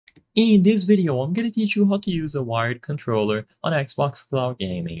In this video, I'm going to teach you how to use a wired controller on Xbox Cloud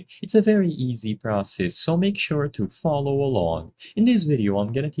Gaming. It's a very easy process, so make sure to follow along. In this video,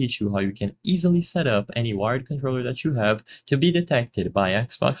 I'm going to teach you how you can easily set up any wired controller that you have to be detected by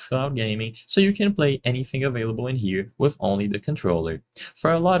Xbox Cloud Gaming so you can play anything available in here with only the controller.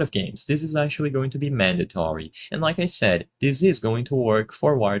 For a lot of games, this is actually going to be mandatory, and like I said, this is going to work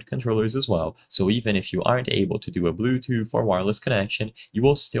for wired controllers as well, so even if you aren't able to do a Bluetooth or wireless connection, you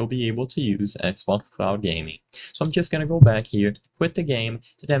will still be able to use Xbox Cloud Gaming. So I'm just going to go back here, quit the game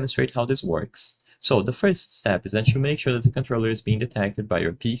to demonstrate how this works. So the first step is that you make sure that the controller is being detected by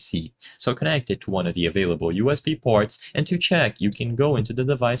your PC. So connect it to one of the available USB ports, and to check, you can go into the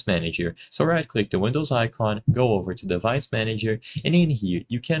device manager. So right click the Windows icon, go over to device manager, and in here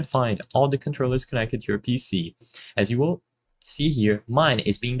you can find all the controllers connected to your PC. As you will see here, mine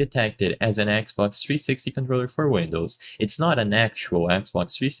is being detected as an Xbox 360 controller for Windows. It's not an actual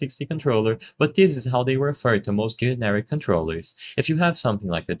Xbox 360 controller, but this is how they refer to most generic controllers. If you have something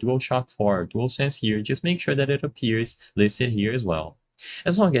like a DualShock 4 or DualSense here, just make sure that it appears listed here as well.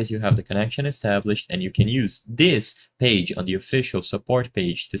 As long as you have the connection established and you can use this page on the official support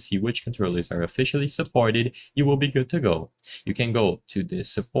page to see which controllers are officially supported, you will be good to go. You can go to the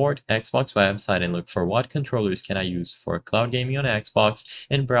support Xbox website and look for what controllers can I use for cloud gaming on Xbox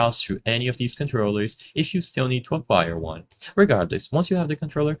and browse through any of these controllers if you still need to acquire one. Regardless, once you have the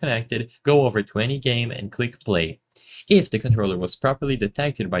controller connected, go over to any game and click play. If the controller was properly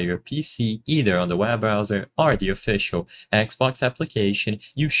detected by your PC, either on the web browser or the official Xbox application,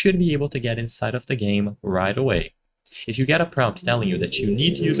 you should be able to get inside of the game right away. If you get a prompt telling you that you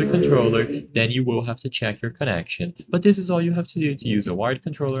need to use a controller, then you will have to check your connection. But this is all you have to do to use a wired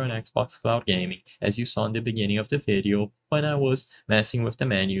controller on Xbox Cloud Gaming, as you saw in the beginning of the video when I was messing with the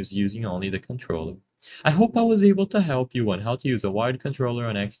menus using only the controller. I hope I was able to help you on how to use a wired controller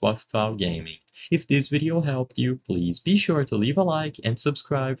on Xbox Cloud Gaming. If this video helped you, please be sure to leave a like and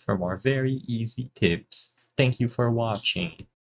subscribe for more very easy tips. Thank you for watching.